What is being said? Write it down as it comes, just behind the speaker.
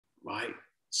right?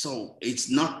 So it's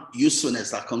not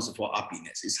usefulness that comes before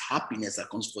happiness. It's happiness that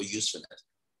comes before usefulness.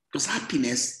 Because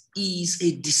happiness is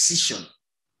a decision.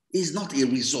 It's not a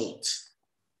result.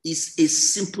 It's a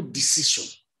simple decision.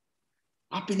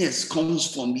 Happiness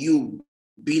comes from you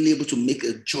being able to make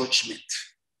a judgment.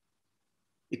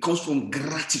 It comes from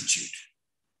gratitude.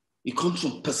 It comes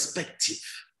from perspective.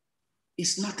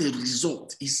 It's not a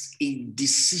result. It's a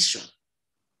decision,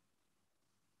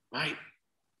 right?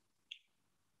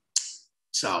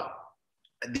 So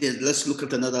let's look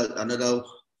at another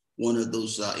one of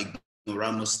those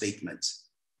ignoramus statements.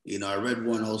 I read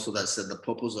one also that said the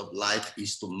purpose of life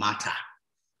is to matter,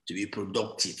 to be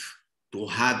productive, to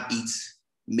have it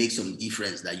make some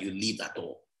difference that you live at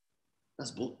all.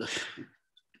 That's both.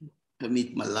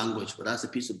 Permit my language, but that's a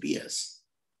piece of BS.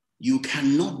 You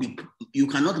cannot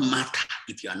matter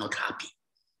if you are not happy.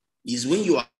 It's when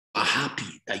you are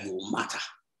happy that you will matter,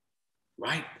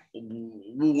 right?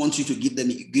 We want you to give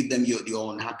them your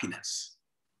own happiness,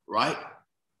 right?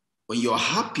 When you're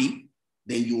happy,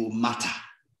 then you will matter.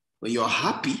 When you're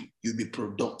happy, you'll be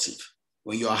productive.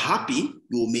 When you're happy,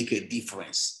 you will make a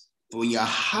difference. When you're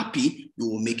happy, you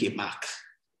will make a mark.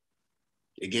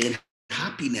 Again,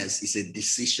 happiness is a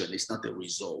decision. It's not a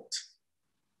result.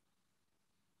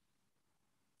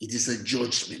 It is a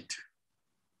judgment.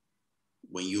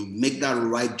 When you make that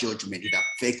right judgment, it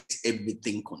affects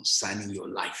everything concerning your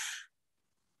life,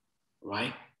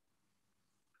 right?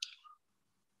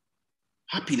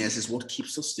 Happiness is what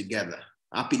keeps us together.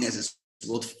 Happiness is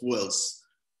what fuels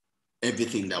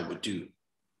everything that we do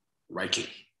rightly,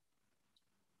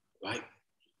 right?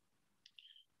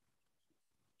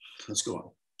 Let's go on.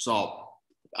 So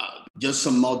just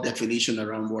some more definition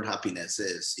around what happiness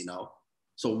is,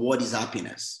 So what is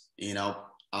happiness?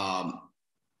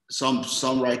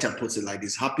 Some writer puts it like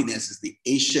this: happiness is the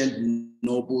ancient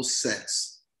noble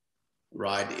sense,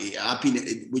 right?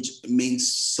 Happiness, which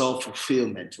means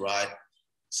self-fulfillment, right?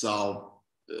 So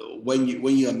when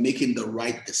you are making the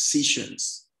right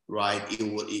decisions, right, it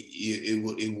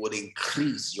would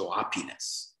increase your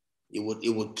happiness.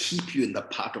 It would keep you in the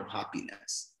path of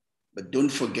happiness. But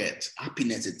don't forget,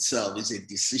 happiness itself is a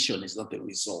decision, it's not a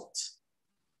result.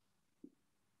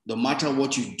 No matter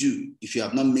what you do, if you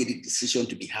have not made a decision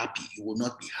to be happy, you will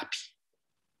not be happy.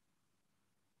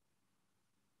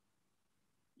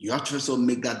 You have to also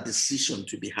make that decision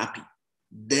to be happy.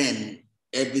 Then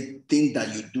everything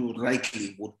that you do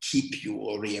rightly will keep you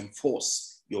or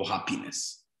reinforce your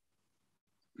happiness,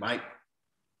 right?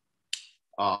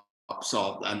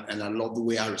 And I love the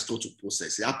way Aristotle puts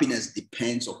it. Happiness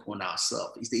depends upon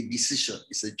ourselves. It's a decision.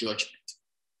 It's a judgment,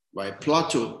 right?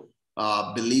 Plato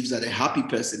believes that a happy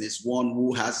person is one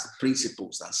who has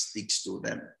principles and sticks to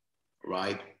them,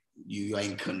 right? You are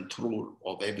in control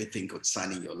of everything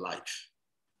concerning your life,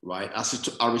 right? As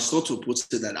Aristotle puts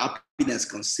it, that happiness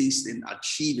consists in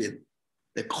achieving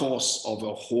the course of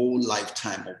a whole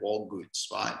lifetime of all goods,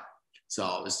 right?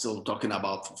 So it's still talking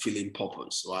about fulfilling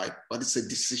purpose, right? But it's a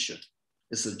decision,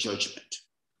 it's a judgment,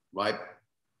 right?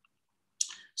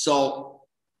 So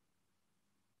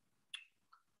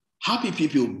happy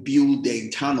people build their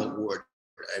internal world.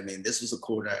 I mean, this was a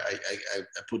quote I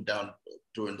put down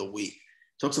during the week.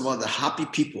 It talks about the happy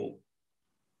people,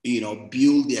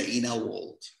 build their inner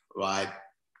world, right?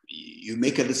 You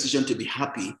make a decision to be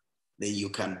happy, then you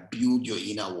can build your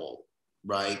inner world,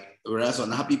 right? Whereas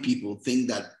unhappy people think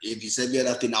that if you say the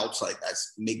other thing outside,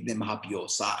 that's make them happy or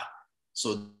sad.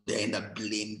 So they're in a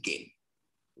blame game,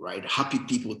 right? Happy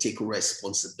people take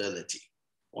responsibility.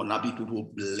 Unhappy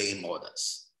people blame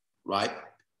others, right?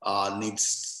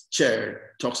 Nietzsche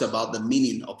talks about the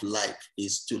meaning of life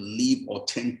is to live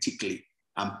authentically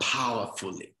and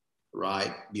powerfully,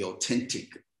 right? Be authentic,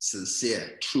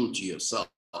 sincere, true to yourself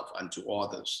and to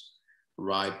others,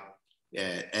 right?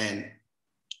 And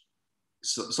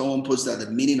so someone puts that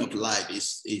the meaning of life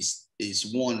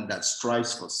is one that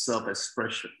strives for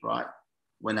self-expression, right?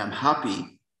 When I'm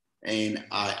happy and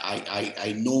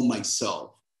I know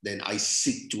myself, then I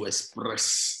seek to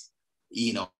express,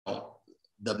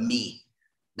 the me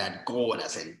that God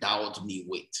has endowed me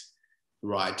with,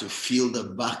 right? To fill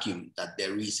the vacuum that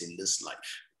there is in this life,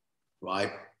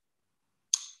 right?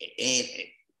 And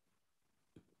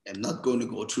I'm not going to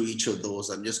go through each of those.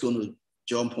 I'm just going to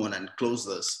jump on and close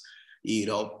this,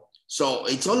 So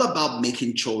it's all about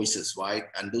making choices, right?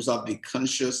 And those are be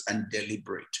conscious and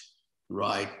deliberate,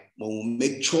 right? When we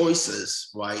make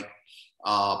choices, right,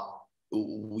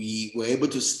 we were able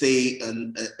to stay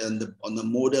on the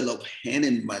model of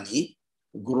earning money,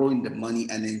 growing the money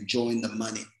and enjoying the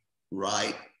money,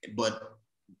 right? But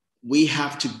we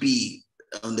have to be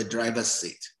on the driver's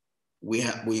seat. We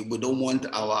don't want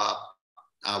our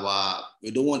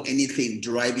we don't want anything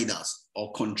driving us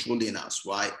or controlling us,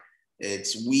 right?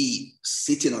 It's we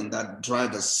sitting on that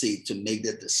driver's seat to make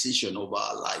the decision over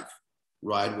our life,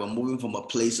 right? We're moving from a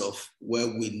place of where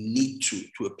we need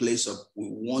to a place of we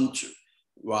want to,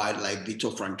 right? Like Viktor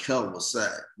Frankl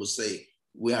would say,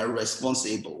 we are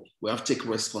responsible. We have to take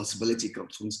responsibility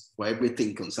for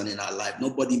everything concerning our life.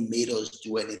 Nobody made us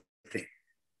do anything.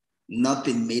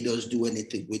 Nothing made us do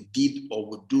anything. We did or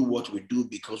we do what we do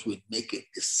because we make a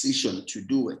decision to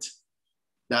do it.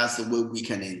 That's the way we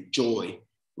can enjoy,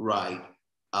 right,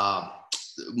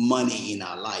 money in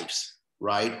our lives,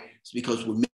 right? It's because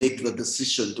we make the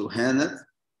decision to earn it.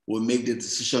 We make the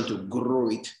decision to grow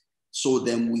it. So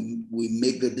then we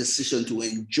make the decision to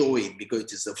enjoy it because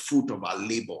it is a fruit of our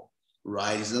labor,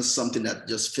 right? It's not something that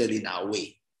just fell in our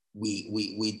way.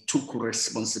 We took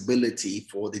responsibility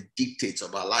for the dictates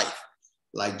of our life.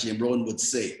 Like Jim Rohn would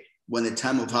say, when the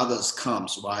time of harvest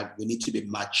comes, right, we need to be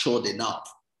matured enough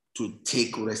to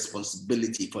take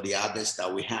responsibility for the harvest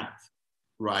that we have,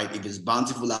 right? If it's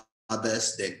bountiful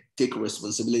harvest, then take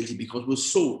responsibility because we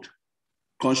sowed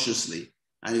consciously.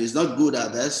 And if it's not good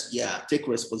harvest, yeah, take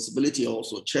responsibility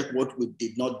also. Check what we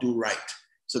did not do right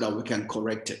so that we can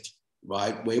correct it,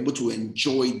 right? We're able to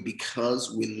enjoy it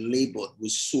because we labored, we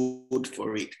sowed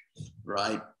for it,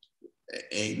 right?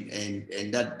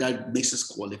 And that makes us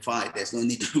qualified. There's no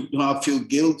need to not feel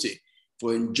guilty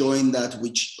for enjoying that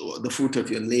which the fruit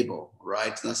of your labor,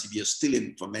 right? It's not as if you're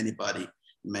stealing from anybody.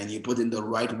 Man, you put in the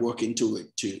right work into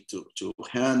it to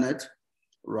earn it,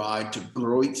 right? To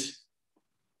grow it.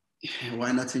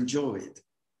 Why not enjoy it?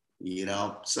 You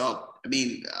know, so I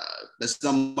mean, there's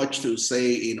not much to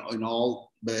say in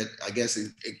all, but I guess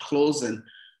in closing,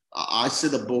 I see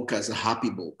the book as a happy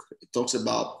book. It talks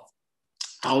about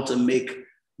how to make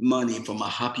money from a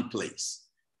happy place,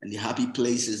 and the happy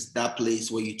place is that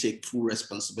place where you take full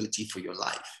responsibility for your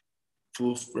life,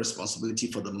 full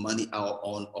responsibility for the money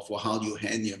or for how you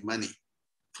earn your money,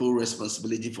 full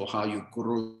responsibility for how you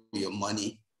grow your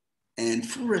money, and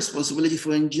full responsibility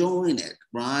for enjoying it,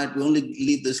 right? We only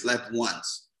live this life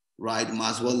once, right?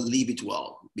 Might as well live it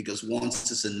well because once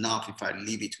is enough if I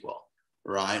live it well,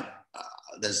 right?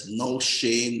 There's no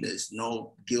shame, there's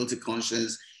no guilty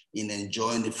conscience in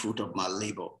enjoying the fruit of my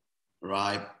labor,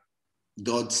 right?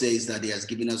 God says that he has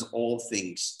given us all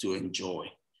things to enjoy,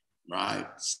 right?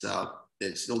 So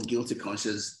there's no guilty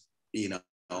conscience, you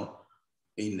know,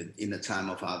 in the time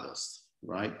of harvest,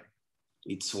 right?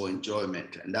 It's for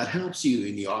enjoyment. And that helps you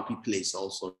in your happy place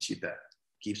also, that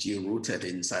keeps you rooted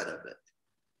inside of it.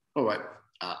 All right.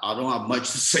 I don't have much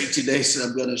to say today, so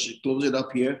I'm going to close it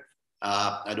up here.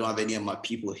 I don't have any of my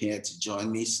people here to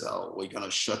join me, so we're going to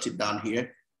shut it down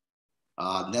here.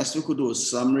 Next week we'll do a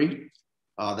summary.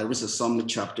 There is a summary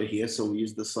chapter here, so we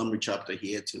use the summary chapter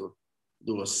here to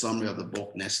do a summary of the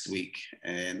book next week.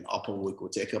 And upper week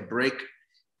we'll take a break,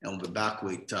 and we'll be back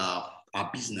with our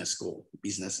business goal.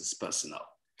 Business is personal.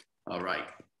 All right.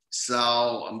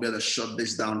 So I'm going to shut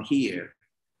this down here.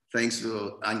 Thanks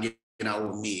for hanging out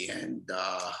with me, and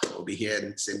we'll be here at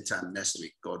the same time next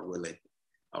week, God willing.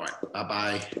 All right.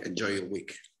 Bye-bye. Enjoy your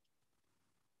week.